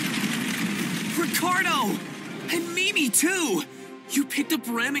 Ricardo! And Mimi, too! You picked up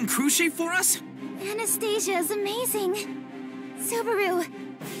Rem and Crochet for us? Anastasia is amazing. Subaru,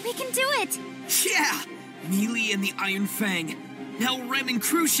 we can do it! Yeah! Emilia and the Iron Fang. Now Rem and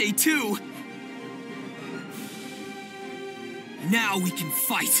Crochet, too! Now we can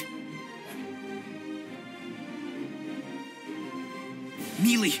fight!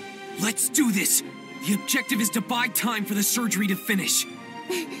 Emilia, let's do this! The objective is to buy time for the surgery to finish.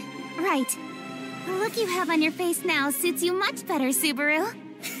 Right. The look you have on your face now suits you much better, Subaru.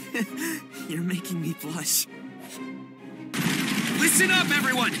 You're making me blush. Listen up,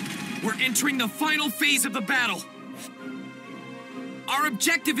 everyone! We're entering the final phase of the battle. Our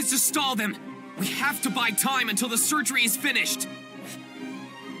objective is to stall them. We have to buy time until the surgery is finished.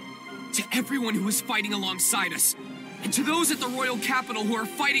 To everyone who is fighting alongside us, and to those at the royal capital who are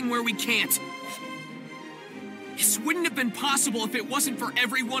fighting where we can't. This wouldn't have been possible if it wasn't for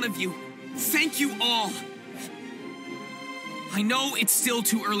every one of you. Thank you all. I know it's still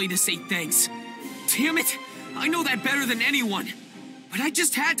too early to say thanks. Damn it, I know that better than anyone. But I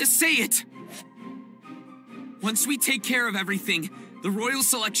just had to say it. Once we take care of everything, the royal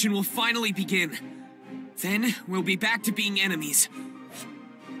selection will finally begin. Then we'll be back to being enemies.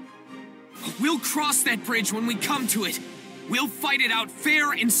 But we'll cross that bridge when we come to it. We'll fight it out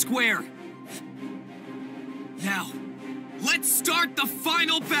fair and square. Now, let's start the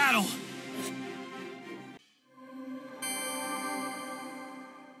final battle!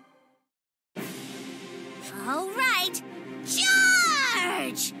 All right,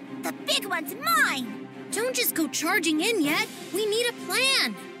 charge! The big one's mine! Don't just go charging in yet. We need a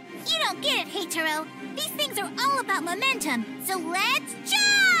plan. You don't get it, Heitaro. These things are all about momentum, so let's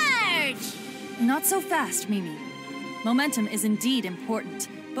charge! Not so fast, Mimi. Momentum is indeed important,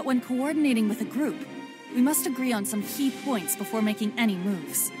 but when coordinating with a group, we must agree on some key points before making any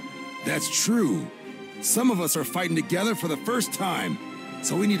moves. That's true. Some of us are fighting together for the first time,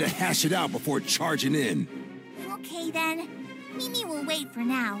 so we need to hash it out before charging in. Okay then. Mimi will wait for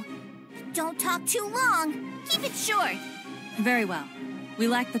now. Don't talk too long. Keep it short. Very well. We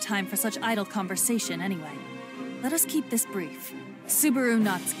lack the time for such idle conversation anyway. Let us keep this brief. Subaru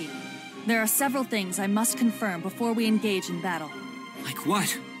Natsuki, there are several things I must confirm before we engage in battle. Like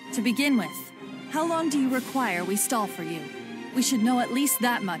what? To begin with, how long do you require we stall for you? We should know at least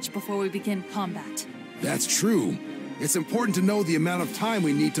that much before we begin combat. That's true. It's important to know the amount of time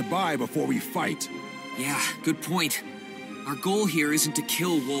we need to buy before we fight. Yeah, good point. Our goal here isn't to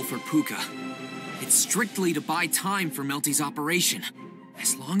kill Wolf or Puka. It's strictly to buy time for Melty's operation.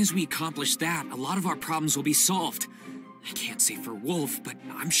 As long as we accomplish that, a lot of our problems will be solved. I can't say for Wolf, but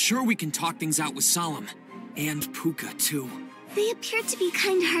I'm sure we can talk things out with Solemn. And Puka, too. They appeared to be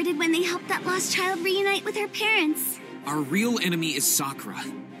kind-hearted when they helped that lost child reunite with her parents. Our real enemy is Sakura,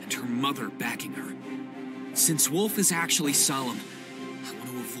 and her mother backing her. Since Wolf is actually Solemn, I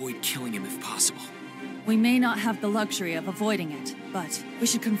want to avoid killing him if possible. We may not have the luxury of avoiding it, but we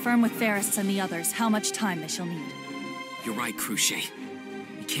should confirm with Ferris and the others how much time they shall need. You're right, Cruchet.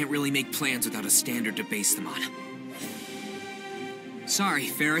 We can't really make plans without a standard to base them on. Sorry,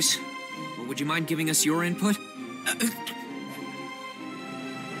 Ferris. But would you mind giving us your input?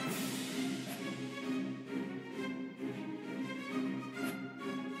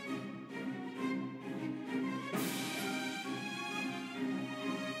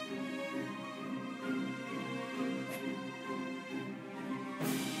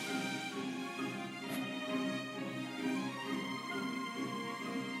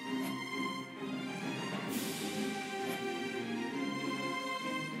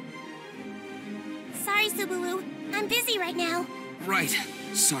 Sorry, Subaru. I'm busy right now. Right.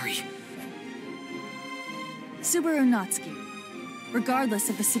 Sorry. Subaru Natsuki, regardless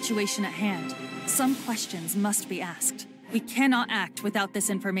of the situation at hand, some questions must be asked. We cannot act without this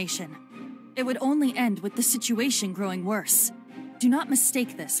information. It would only end with the situation growing worse. Do not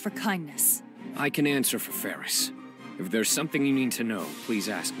mistake this for kindness. I can answer for Ferris. If there's something you need to know, please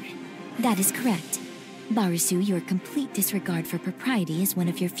ask me. That is correct. Barusu, your complete disregard for propriety is one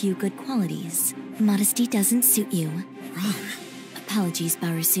of your few good qualities. Modesty doesn't suit you. Wrong. Apologies,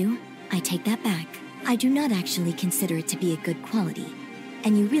 Barusu. I take that back. I do not actually consider it to be a good quality.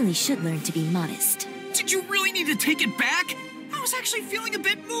 And you really should learn to be modest. Did you really need to take it back? I was actually feeling a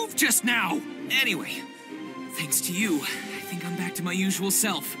bit moved just now. Anyway, thanks to you, I think I'm back to my usual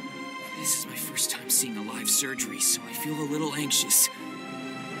self. This is my first time seeing a live surgery, so I feel a little anxious.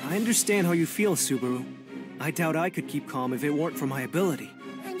 I understand how you feel, Subaru. I doubt I could keep calm if it weren't for my ability.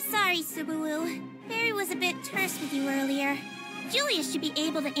 I'm sorry, Subaru. Barry was a bit terse with you earlier. Julia should be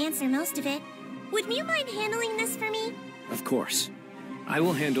able to answer most of it. Would you mind handling this for me? Of course. I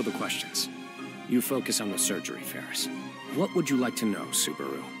will handle the questions. You focus on the surgery, Ferris. What would you like to know,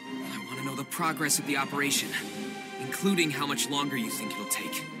 Subaru? I want to know the progress of the operation, including how much longer you think it'll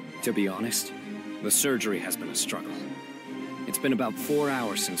take. To be honest, the surgery has been a struggle. It's been about 4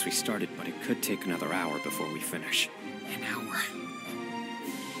 hours since we started, but it could take another hour before we finish. An hour?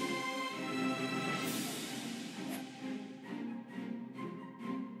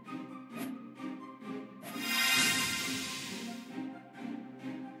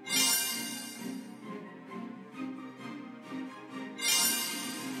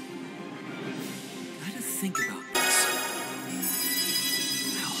 Gotta think about this.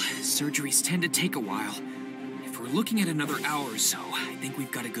 Well, surgeries tend to take a while. If we're looking at another hour or so, I think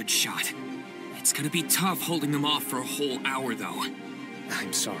we've got a good shot. It's gonna be tough holding them off for a whole hour, though.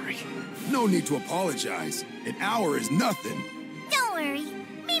 I'm sorry. No need to apologize. An hour is nothing. Don't worry.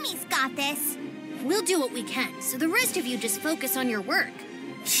 Mimi's got this. We'll do what we can, so the rest of you just focus on your work.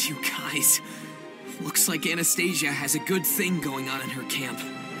 You guys. Looks like Anastasia has a good thing going on in her camp.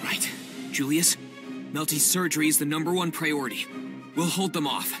 Right. Julius, Melty's surgery is the #1 priority. We'll hold them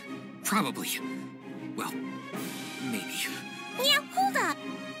off. Probably. Well, maybe. Now, hold up.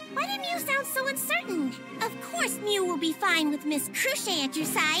 Why didn't you sound so uncertain? Of course Mew will be fine with Miss Cruchet at your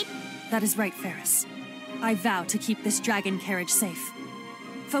side. That is right, Ferris. I vow to keep this dragon carriage safe.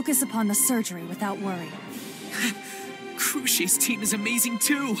 Focus upon the surgery without worry. Cruchet's team is amazing,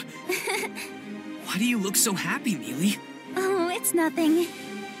 too. Why do you look so happy, Mealy? Oh, it's nothing.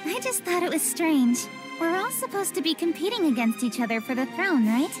 I just thought it was strange. We're all supposed to be competing against each other for the throne,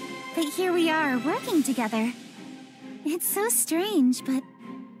 right? But here we are, working together. It's so strange, but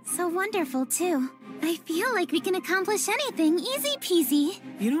so wonderful, too. I feel like we can accomplish anything easy peasy.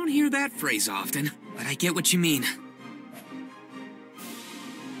 You don't hear that phrase often, but I get what you mean.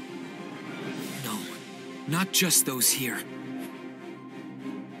 No, not just those here.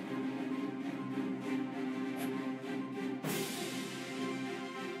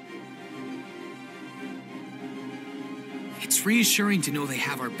 It's reassuring to know they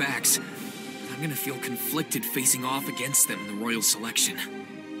have our backs, but I'm gonna feel conflicted facing off against them in the royal selection.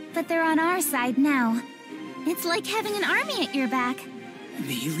 But they're on our side now. It's like having an army at your back.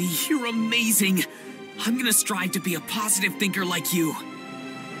 Mealy, you're amazing! I'm gonna strive to be a positive thinker like you.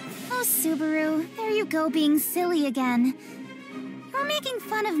 Oh, Subaru, there you go being silly again. You're making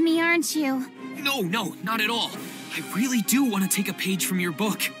fun of me, aren't you? No, not at all. I really do want to take a page from your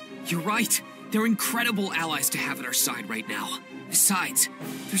book. You're right. They're incredible allies to have at our side right now. Besides,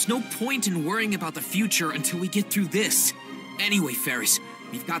 there's no point in worrying about the future until we get through this. Anyway, Ferris,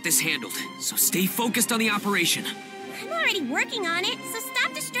 we've got this handled, so stay focused on the operation. I'm already working on it, so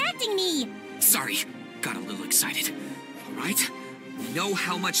stop distracting me. Sorry, got a little excited. All right, we know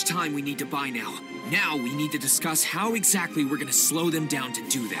how much time we need to buy now. Now we need to discuss how exactly we're gonna slow them down to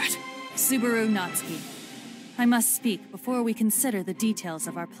do that. Subaru Natsuki, I must speak before we consider the details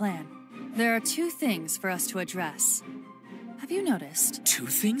of our plan. There are 2 things for us to address. Have you noticed? 2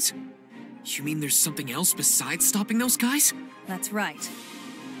 things? You mean there's something else besides stopping those guys? That's right.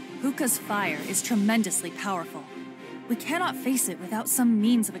 Puka's fire is tremendously powerful. We cannot face it without some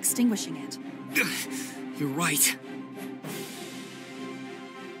means of extinguishing it. You're right.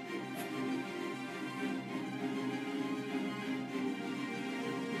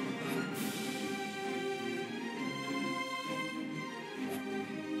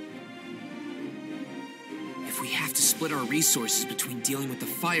 If we have to split our resources between dealing with the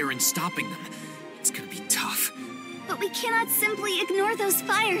fire and stopping them, it's gonna be tough. But we cannot simply ignore those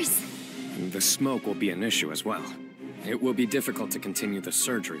fires. The smoke will be an issue as well. It will be difficult to continue the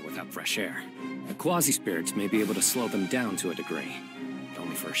surgery without fresh air. The quasi-spirits may be able to slow them down to a degree, but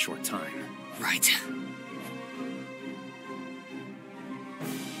only for a short time. Right.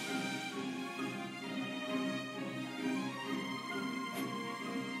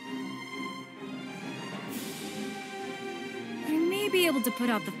 Be able to put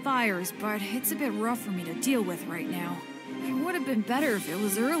out the fires, but it's a bit rough for me to deal with right now. It would have been better if it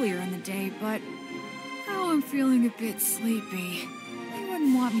was earlier in the day, but now I'm feeling a bit sleepy. You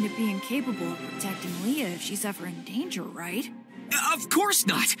wouldn't want me to be incapable of protecting Leah if she's ever in danger, right? Of course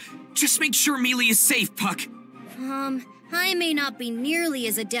not! Just make sure Mealy is safe, Puck. I may not be nearly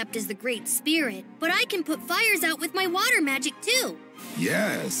as adept as the Great Spirit, but I can put fires out with my water magic too.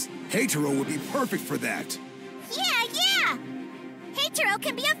 Yes, Hatero would be perfect for that. Yeah! Hatero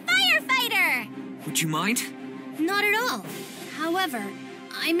can be a firefighter! Would you mind? Not at all. However,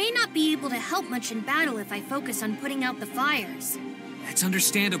 I may not be able to help much in battle if I focus on putting out the fires. That's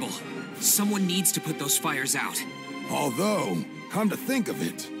understandable. Someone needs to put those fires out. Although, come to think of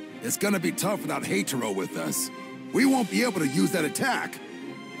it, it's gonna be tough without Hatero with us. We won't be able to use that attack.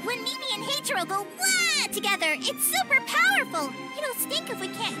 When Mimi and Hatero go wah together, it's super powerful. It'll stink if we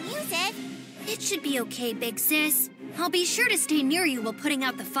can't use it. It should be okay, big sis. I'll be sure to stay near you while putting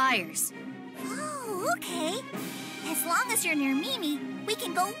out the fires. Oh, okay. As long as you're near Mimi, we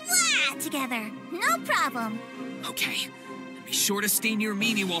can go wah together. No problem. Okay. Be sure to stay near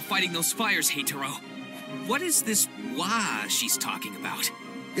Mimi while fighting those fires, Hatero. What is this wah she's talking about?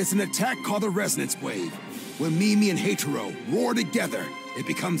 It's an attack called the Resonance Wave. When Mimi and Hatero roar together, it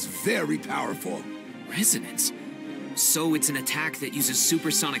becomes very powerful. Resonance? So it's an attack that uses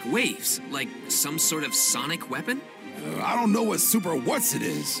supersonic waves, like some sort of sonic weapon? I don't know what super what's it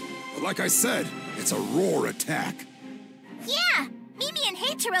is, but like I said, it's a roar attack. Yeah, Mimi and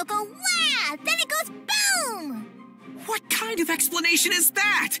Heitaro go wah! Then it goes boom! What kind of explanation is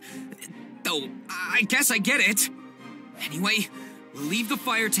that? Though, I guess I get it. Anyway, we'll leave the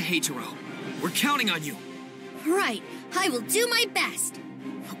fire to Heitaro. We're counting on you. Right. I will do my best.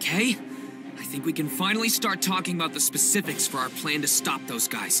 Okay. I think we can finally start talking about the specifics for our plan to stop those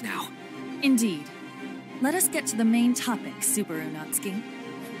guys now. Indeed. Let us get to the main topic, Subaru Natsuki.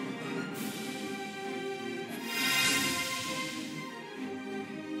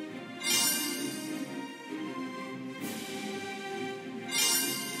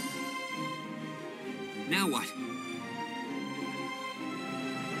 Now what?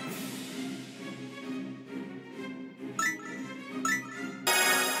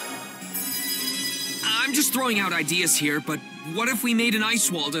 I'm just throwing out ideas here, but what if we made an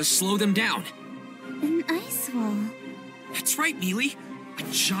ice wall to slow them down? An ice wall? That's right, Mealy. A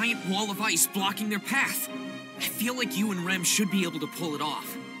giant wall of ice blocking their path. I feel like you and Rem should be able to pull it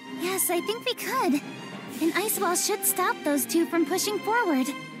off. Yes, I think we could. An ice wall should stop those two from pushing forward.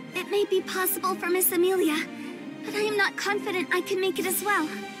 It may be possible for Miss Emilia, but I am not confident I can make it as well.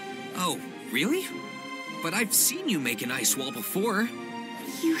 Oh, really? But I've seen you make an ice wall before.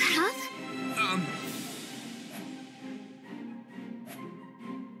 You have?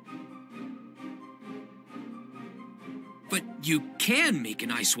 But you can make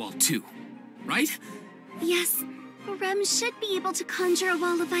an ice wall too, right? Yes, Rem should be able to conjure a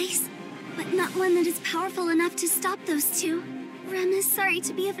wall of ice, but not one that is powerful enough to stop those two. Rem is sorry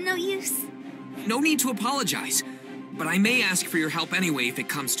to be of no use. No need to apologize, but I may ask for your help anyway if it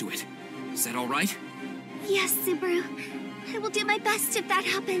comes to it. Is that all right? Yes, Subaru. I will do my best if that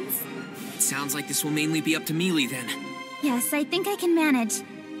happens. It sounds like this will mainly be up to Mealy then. Yes, I think I can manage.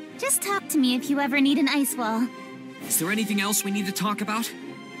 Just talk to me if you ever need an ice wall. Is there anything else we need to talk about?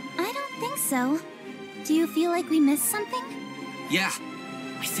 I don't think so. Do you feel like we missed something? Yeah.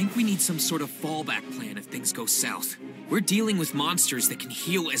 I think we need some sort of fallback plan if things go south. We're dealing with monsters that can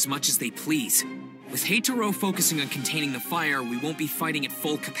heal as much as they please. With Heitaro focusing on containing the fire, we won't be fighting at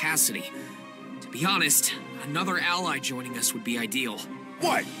full capacity. To be honest, another ally joining us would be ideal.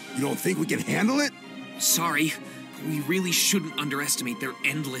 What? You don't think we can handle it? Sorry, but we really shouldn't underestimate their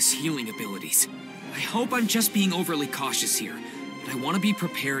endless healing abilities. I hope I'm just being overly cautious here, but I want to be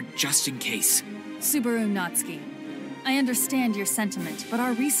prepared just in case. Subaru Natsuki, I understand your sentiment, but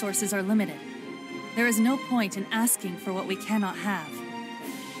our resources are limited. There is no point in asking for what we cannot have.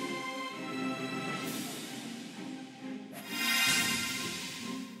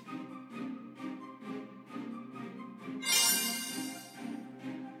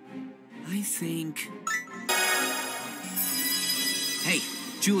 I think... Hey,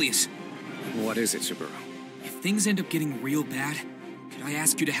 Julius. What is it, Subaru? If things end up getting real bad, could I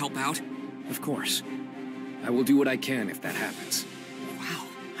ask you to help out? Of course. I will do what I can if that happens. Wow,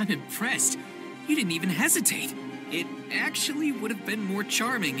 I'm impressed. You didn't even hesitate. It actually would have been more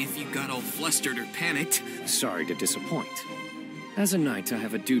charming if you got all flustered or panicked. Sorry to disappoint. As a knight, I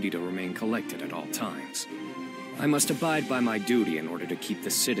have a duty to remain collected at all times. I must abide by my duty in order to keep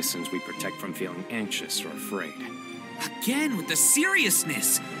the citizens we protect from feeling anxious or afraid. Again, with the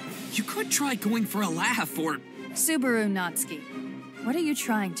seriousness! You could try going for a laugh or... Subaru Natsuki, what are you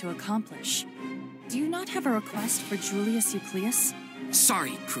trying to accomplish? Do you not have a request for Julius Eucleus?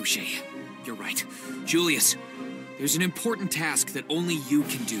 Sorry, Cruchet. You're right. Julius, there's an important task that only you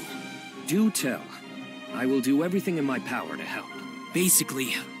can do. Do tell. I will do everything in my power to help.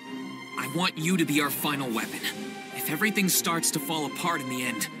 Basically, I want you to be our final weapon. If everything starts to fall apart in the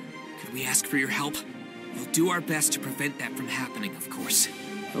end, could we ask for your help? We'll do our best to prevent that from happening, of course.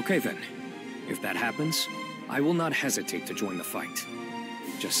 Okay then. If that happens, I will not hesitate to join the fight.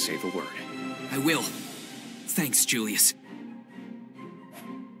 Just say the word. I will. Thanks, Julius.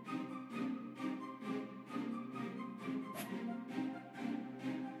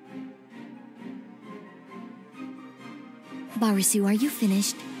 Barisu, are you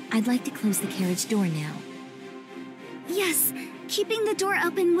finished? I'd like to close the carriage door now. Yes, keeping the door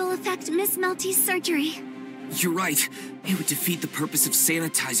open will affect Miss Melty's surgery. You're right. It would defeat the purpose of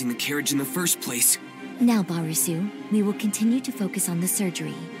sanitizing the carriage in the first place. Now, Barisu, we will continue to focus on the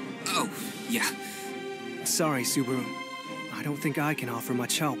surgery. Oh, yeah. Sorry, Subaru. I don't think I can offer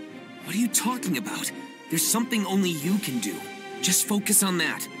much help. What are you talking about? There's something only you can do. Just focus on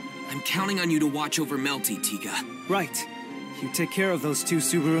that. I'm counting on you to watch over Melty, Tiga. Right. You take care of those two,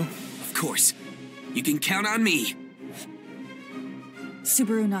 Subaru. Of course. You can count on me.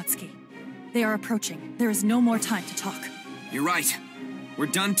 Subaru Natsuki, they are approaching. There is no more time to talk. You're right. We're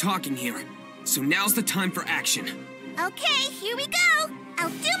done talking here. So now's the time for action. Okay, here we go. I'll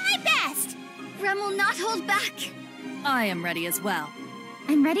do my best. Rem will not hold back. I am ready as well.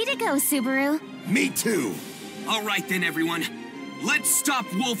 I'm ready to go, Subaru. Me too. All right then, everyone. Let's stop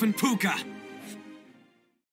Wolf and Puka.